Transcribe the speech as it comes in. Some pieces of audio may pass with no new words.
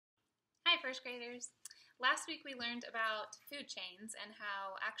first graders. Last week we learned about food chains and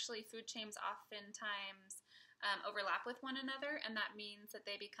how actually food chains oftentimes overlap with one another, and that means that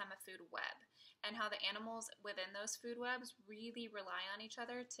they become a food web, and how the animals within those food webs really rely on each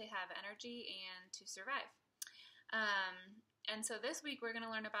other to have energy and to survive. And so this week we're going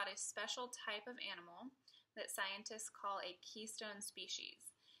to learn about a special type of animal that scientists call a keystone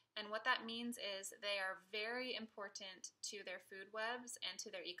species. And what that means is they are very important to their food webs and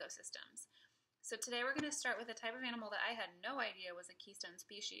to their ecosystems. So today we're going to start with a type of animal that I had no idea was a keystone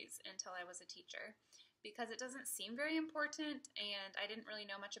species until I was a teacher, because it doesn't seem very important and I didn't really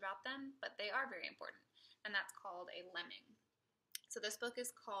know much about them, but they are very important, and that's called a lemming. So this book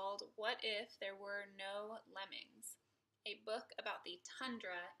is called What If There Were No Lemmings? A book about the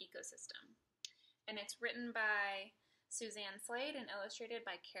tundra ecosystem. And it's written by Suzanne Slade and illustrated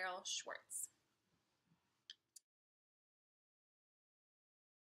by Carol Schwartz.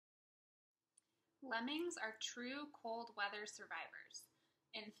 Lemmings are true cold weather survivors.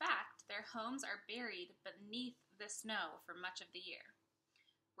 In fact, their homes are buried beneath the snow for much of the year.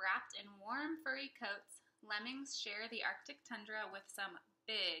 Wrapped in warm, furry coats, lemmings share the Arctic tundra with some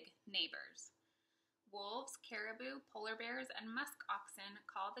big neighbors. Wolves, caribou, polar bears, and musk oxen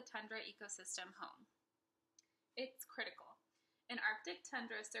call the tundra ecosystem home. It's critical. An Arctic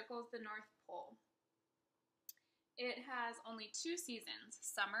tundra circles the North Pole. It has only 2 seasons,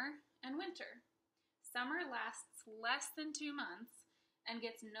 summer and winter. Summer lasts less than 2 months and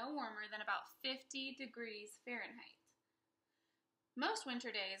gets no warmer than about 50 degrees Fahrenheit. Most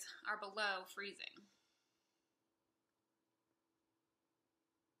winter days are below freezing.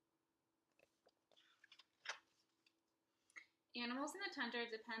 Animals in the tundra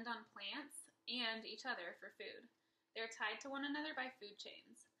depend on plants and each other for food. They're tied to one another by food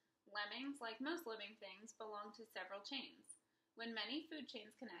chains. Lemmings, like most living things, belong to several chains. When many food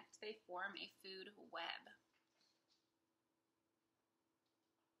chains connect, they form a food web.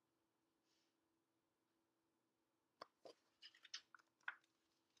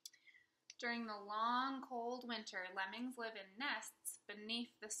 During the long, cold winter, lemmings live in nests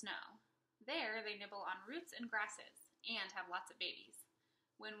beneath the snow. There, they nibble on roots and grasses and have lots of babies.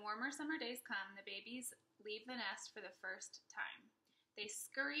 When warmer summer days come, the babies leave the nest for the first time. They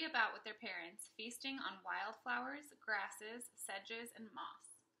scurry about with their parents, feasting on wildflowers, grasses, sedges, and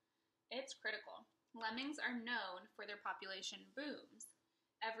moss. It's critical. Lemmings are known for their population booms.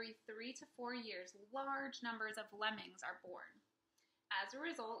 Every 3 to 4 years, large numbers of lemmings are born. As a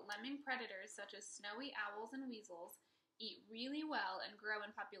result, lemming predators such as snowy owls and weasels eat really well and grow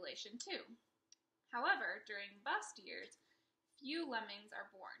in population too. However, during bust years, few lemmings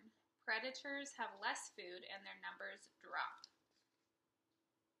are born. Predators have less food and their numbers drop.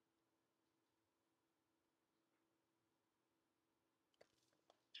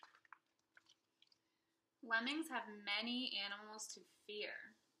 Lemmings have many animals to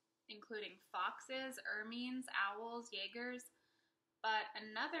fear, including foxes, ermines, owls, jaegers, but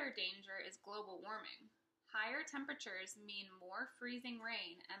another danger is global warming. Higher temperatures mean more freezing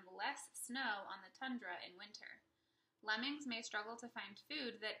rain and less snow on the tundra in winter. Lemmings may struggle to find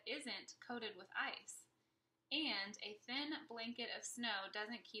food that isn't coated with ice, and a thin blanket of snow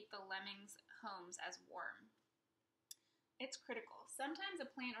doesn't keep the lemmings' homes as warm. It's critical. Sometimes a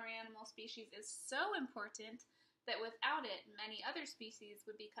plant or animal species is so important that without it, many other species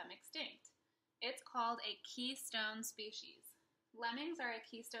would become extinct. It's called a keystone species. Lemmings are a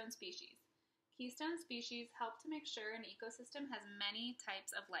keystone species. Keystone species help to make sure an ecosystem has many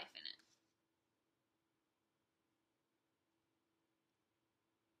types of life in it.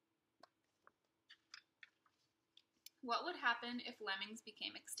 What would happen if lemmings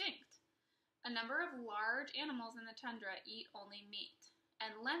became extinct? A number of large animals in the tundra eat only meat,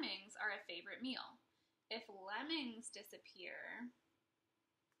 and lemmings are a favorite meal. If lemmings disappear,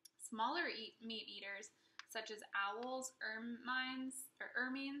 smaller meat eaters such as owls, ermines,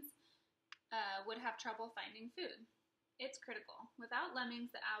 would have trouble finding food. It's critical. Without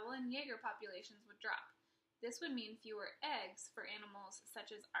lemmings, the owl and jaeger populations would drop. This would mean fewer eggs for animals such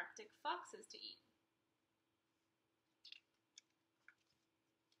as Arctic foxes to eat.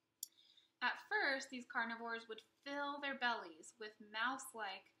 At first, these carnivores would fill their bellies with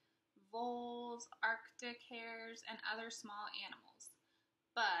mouse-like voles, Arctic hares, and other small animals.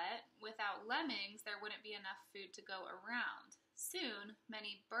 But without lemmings, there wouldn't be enough food to go around. Soon,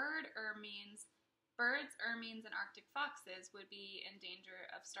 many birds, ermines, and Arctic foxes would be in danger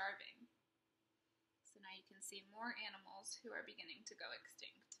of starving. So now you can see more animals who are beginning to go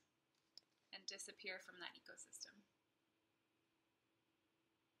extinct and disappear from that ecosystem.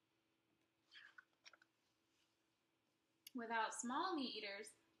 Without small meat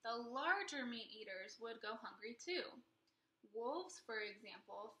eaters, the The larger meat eaters would go hungry too. Wolves, for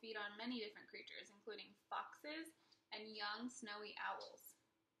example, feed on many different creatures, including foxes and young snowy owls.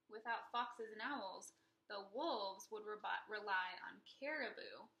 Without foxes and owls, the wolves would rely on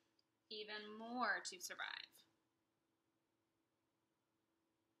caribou even more to survive.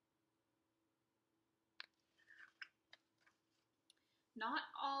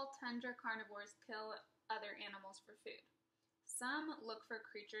 Not all tundra carnivores kill other animals for food. Some look for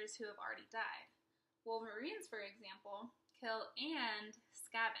creatures who have already died. Wolverines, for example, kill and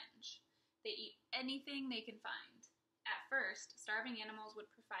scavenge. They eat anything they can find. At first, starving animals would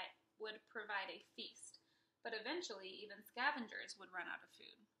provide a feast, but eventually even scavengers would run out of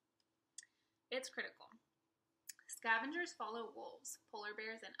food. It's critical. Scavengers follow wolves, polar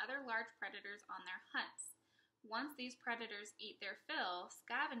bears, and other large predators on their hunts. Once these predators eat their fill,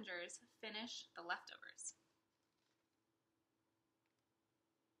 scavengers finish the leftovers.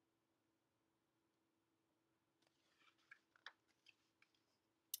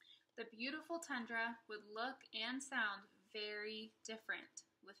 The beautiful tundra would look and sound very different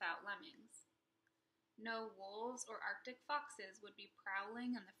without lemmings. No wolves or Arctic foxes would be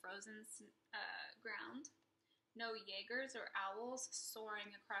prowling in the frozen ground. No Jaegers or owls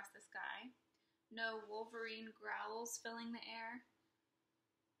soaring across the sky. No Wolverine growls filling the air.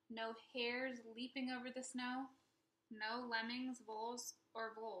 No hares leaping over the snow. No lemmings, voles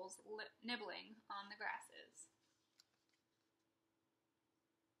nibbling on the grasses.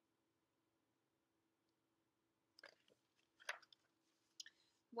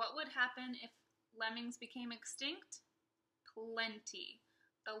 What would happen if lemmings became extinct? Plenty.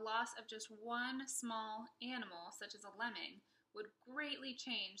 The loss of just one small animal, such as a lemming, would greatly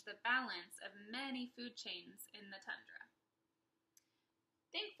change the balance of many food chains in the tundra.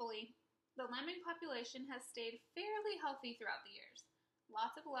 Thankfully, the lemming population has stayed fairly healthy throughout the years.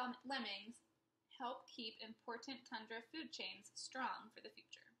 Lots of lemmings help keep important tundra food chains strong for the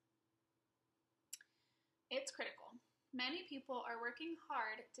future. It's critical. Many people are working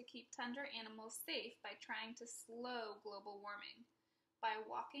hard to keep tundra animals safe by trying to slow global warming. By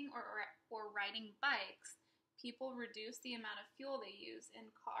walking or riding bikes, people reduce the amount of fuel they use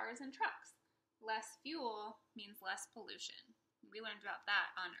in cars and trucks. Less fuel means less pollution. We learned about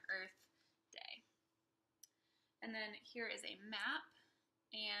that on Earth Day. And then here is a map,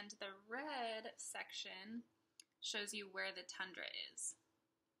 and the red section shows you where the tundra is.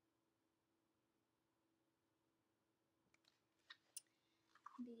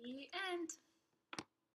 The end.